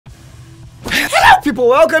up, people?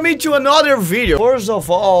 Welcome into another video. First of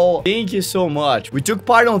all, thank you so much. We took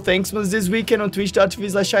part on Thanksmas this weekend on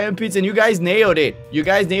twitch.tv/Kreepeetz, and you guys nailed it. You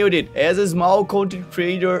guys nailed it. As a small content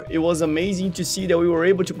creator, it was amazing to see that we were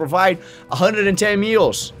able to provide 110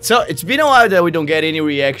 meals. So it's been a while that we don't get any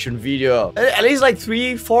reaction video. At least like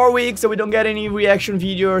 3-4 weeks that we don't get any reaction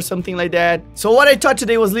video or something like that. So what I thought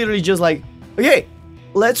today was literally just like, okay,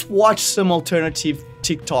 let's watch some alternative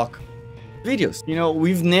TikTok videos. You know,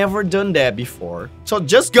 we've never done that before. So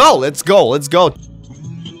just go. Let's go. Let's go.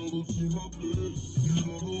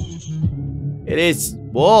 It is.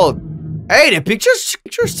 Whoa. Hey, the pictures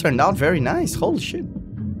turned out very nice. Holy shit.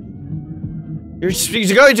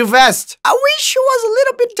 You're going too fast. I wish it was a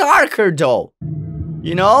little bit darker though.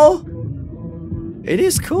 You know? It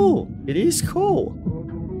is cool. It is cool.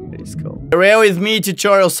 Rail with me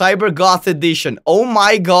tutorial Cyber Goth edition. Oh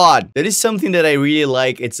my god. That is something that I really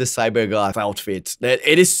like. It's a Cyber Goth outfit. That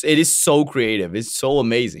it is so creative. It's so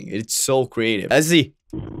amazing. It's so creative. Let's see.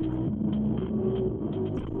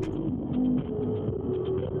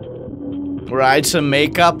 Right, some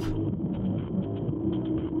makeup.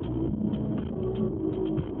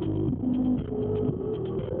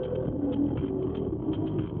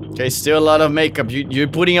 Okay, still a lot of makeup. You're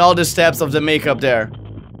putting all the steps of the makeup there.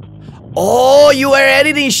 Oh, you are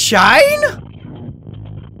editing shine?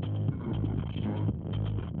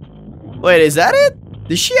 Wait, is that it?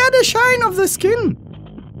 Did she add the shine of the skin?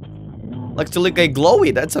 Like to look like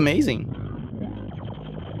glowy, that's amazing.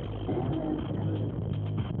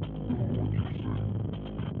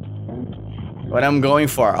 What I'm going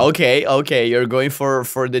for. Okay, you're going for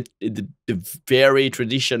the very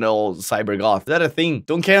traditional cyber goth. Is that a thing?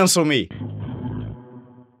 Don't cancel me.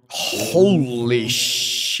 Holy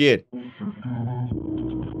shit.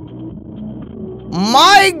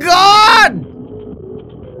 My god!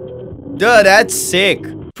 Dude, that's sick.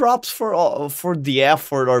 Props for the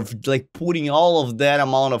effort of like putting all of that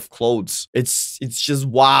amount of clothes. It's just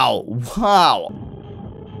wow. Wow.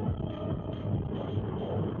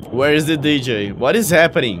 Where is the DJ? What is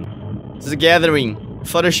happening? This is a gathering.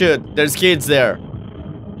 Photo shoot. There's kids there.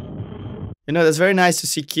 You know, that's very nice to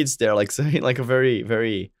see kids there. Like a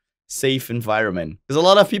very safe environment. Because a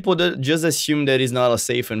lot of people just assume that it's not a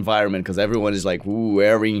safe environment because everyone is like, ooh,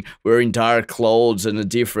 wearing dark clothes and a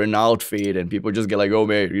different outfit, and people just get like, oh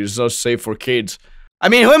man, it's not safe for kids. I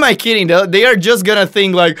mean, who am I kidding? They are just gonna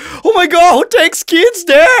think like, oh my god, who takes kids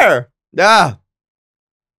there? Ah,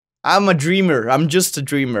 I'm a dreamer. I'm just a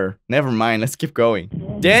dreamer. Never mind, let's keep going.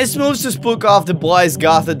 Dance moves to spook off the boys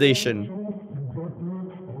goth edition.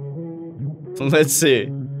 Let's see.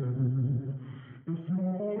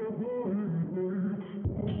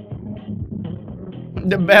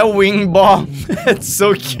 The bell wing bomb. It's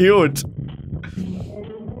so cute.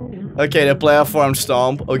 Okay, the platform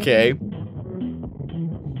stomp. Okay.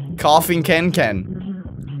 Coughing can.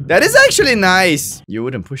 That is actually nice. You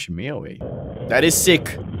wouldn't push me away. That is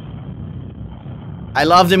sick. I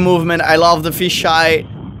love the movement. I love the fisheye.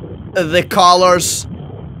 The colors.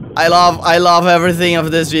 I love everything of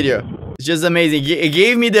this video. It's just amazing. It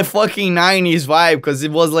gave me the fucking 90s vibe because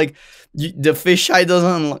it was like the fisheye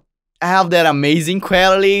doesn't have that amazing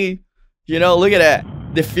quality, you know. Look at that,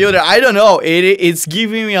 the filter. I don't know, it's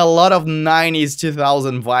giving me a lot of 90s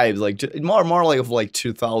 2000 vibes, like more like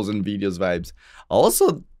 2000 videos vibes.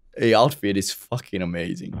 Also, the outfit is fucking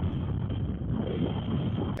amazing.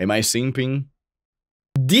 Am I simping?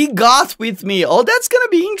 The goth with me. Oh, that's gonna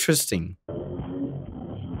be interesting.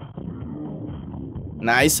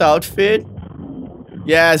 Nice outfit.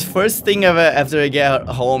 Yeah, first thing after I get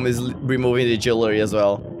home is removing the jewelry as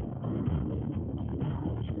well.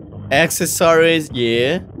 Accessories,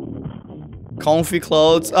 yeah. Comfy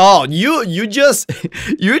clothes. Oh, you just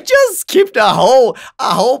skipped a whole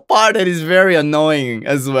part that is very annoying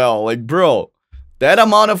as well. Like, bro, that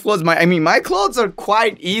amount of clothes. I mean, my clothes are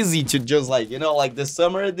quite easy to just like, you know, like the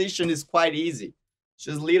summer edition is quite easy.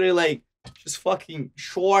 Just literally like just fucking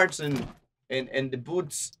shorts and the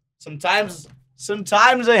boots. Sometimes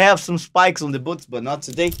I have some spikes on the boots, but not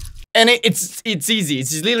today. And it's easy.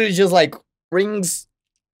 It's literally just like rings,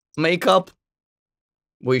 makeup,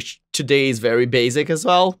 which today is very basic as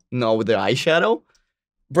well. No, with the eyeshadow,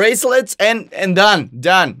 bracelets, and done.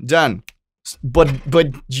 But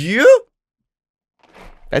you,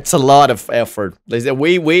 that's a lot of effort. There's a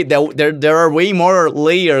there are way more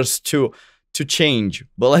layers to change.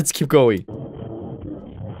 But let's keep going.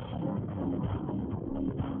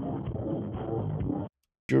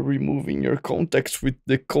 You're removing your contacts with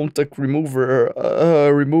the contact remover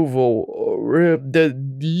removal.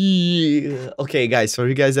 Okay, guys, for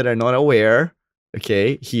you guys that are not aware,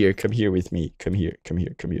 Okay, here, come here with me. Come here, come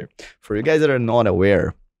here, come here. For you guys that are not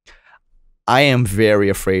aware, I am very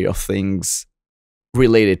afraid of things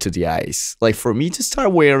related to the eyes. Like for me to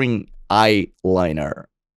start wearing eyeliner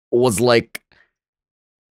was like,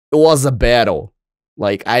 it was a battle.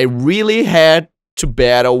 Like I really had to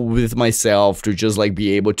battle with myself to just like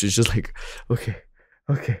be able to just like, okay,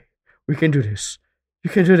 we can do this. You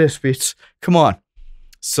can do this, bitch. Come on.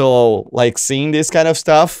 So like seeing this kind of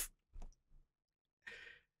stuff,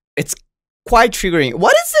 it's quite triggering.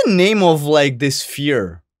 What is the name of like this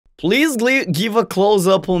fear? Please give a close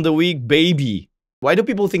up on the weak baby. Why do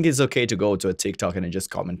people think it's okay to go to a TikTok and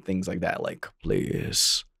just comment things like that? Like,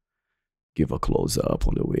 please give a close up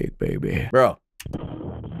on the wig, baby. Bro.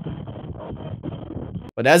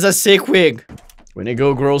 But that's a sick wig. When you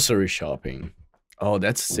go grocery shopping. Oh,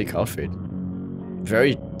 that's a sick outfit.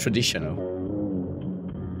 Very traditional.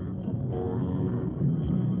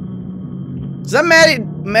 Is that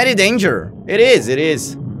Maddie Danger? It is, it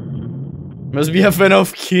is. Must be a fan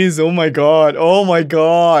of Kiss. Oh my god. Oh my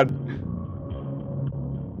god.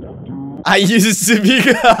 I used to be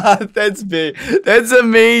goth. That's big. That's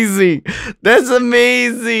amazing. That's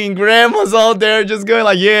amazing. Grandma's out there just going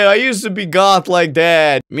like, yeah, I used to be goth like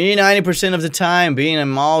that. Me 90% of the time being a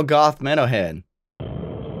mall goth metalhead.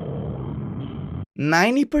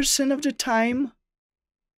 90% of the time?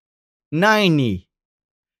 90%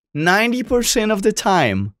 of the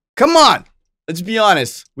time. Come on. Let's be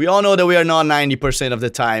honest. We all know that we are not 90% of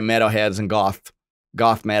the time metalheads and goth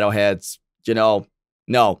metalheads. You know,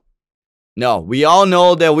 no. No, we all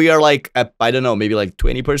know that we are like, I don't know, maybe like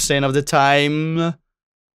 20% of the time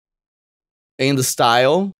in the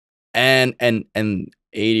style and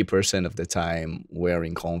 80% of the time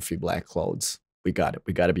wearing comfy black clothes. We got it.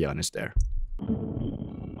 We got to be honest there.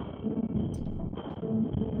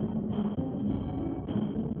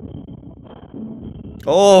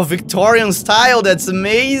 Oh, Victorian style. That's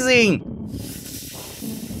amazing.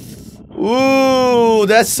 Ooh,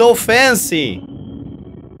 that's so fancy.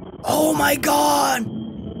 Oh my god!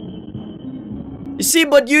 You see,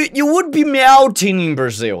 but you would be melting in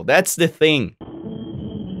Brazil. That's the thing.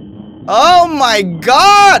 Oh my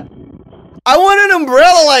god! I want an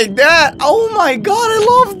umbrella like that. Oh my god,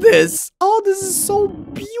 I love this. Oh, this is so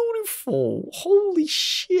beautiful. Holy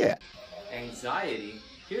shit. Anxiety?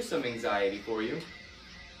 Here's some anxiety for you.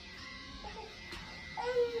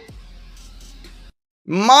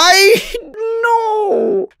 No!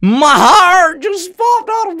 My heart just popped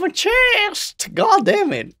out of my chest! God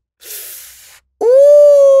damn it. Ooh!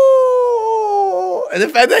 And the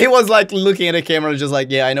fact that he was like looking at the camera just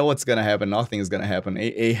like, yeah, I know what's gonna happen. Nothing is gonna happen.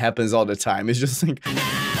 It happens all the time. It's just like...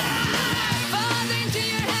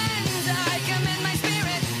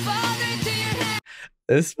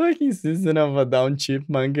 This fucking season of a Down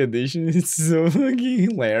Chipmunk edition is so fucking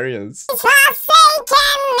hilarious.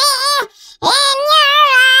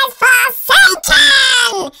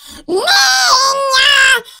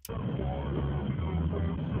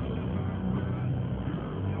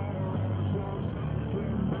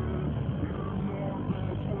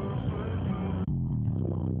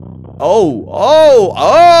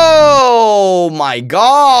 Oh my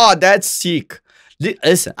god, that's sick.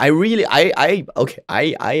 Listen, I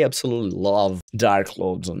absolutely love dark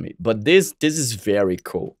clothes on me, but this is very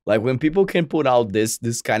cool. Like when people can put out this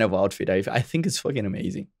kind of outfit, I think it's fucking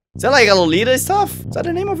amazing. Is that like a Lolita stuff? Is that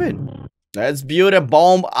the name of it? Let's build a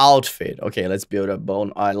bomb outfit. Okay, let's build a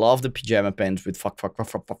bomb. I love the pajama pants with fuck.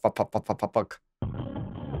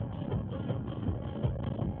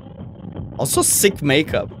 Also sick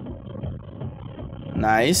makeup.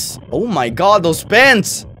 Nice. Oh my god, those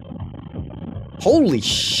pants! Holy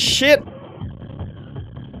shit!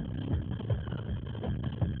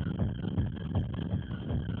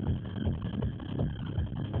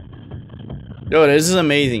 Yo, this is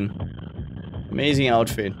amazing. Amazing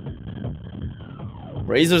outfit.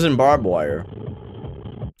 Razors and barbed wire.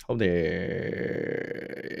 Oh,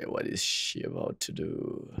 there. What is she about to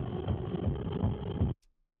do?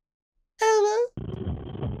 Hello?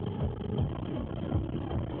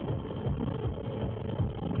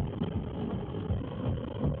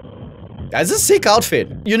 That's a sick outfit.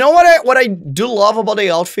 You know what I do love about the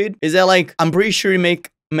outfit is that like I'm pretty sure it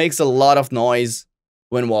makes a lot of noise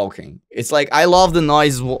when walking. It's like I love the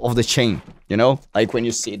noise of the chain, you know? Like when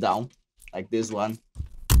you sit down, like this one.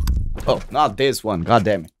 Oh, not this one. God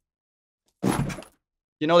damn it.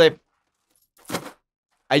 You know that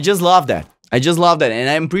I just love that. I just love that, and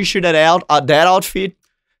I'm pretty sure that that outfit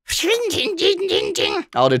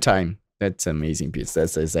all the time. That's amazing piece.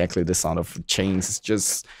 That's exactly the sound of chains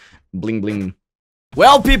just bling bling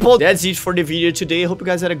Well, people, that's it for the video today. I hope you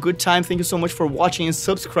guys had a good time. Thank you so much for watching and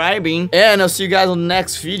subscribing. And I'll see you guys on the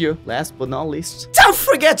next video. Last but not least, don't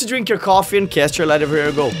forget to drink your coffee and cast your light everywhere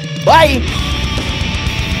you go. Bye!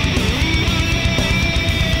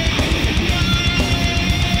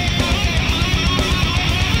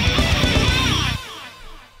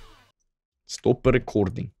 Stop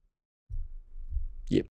recording.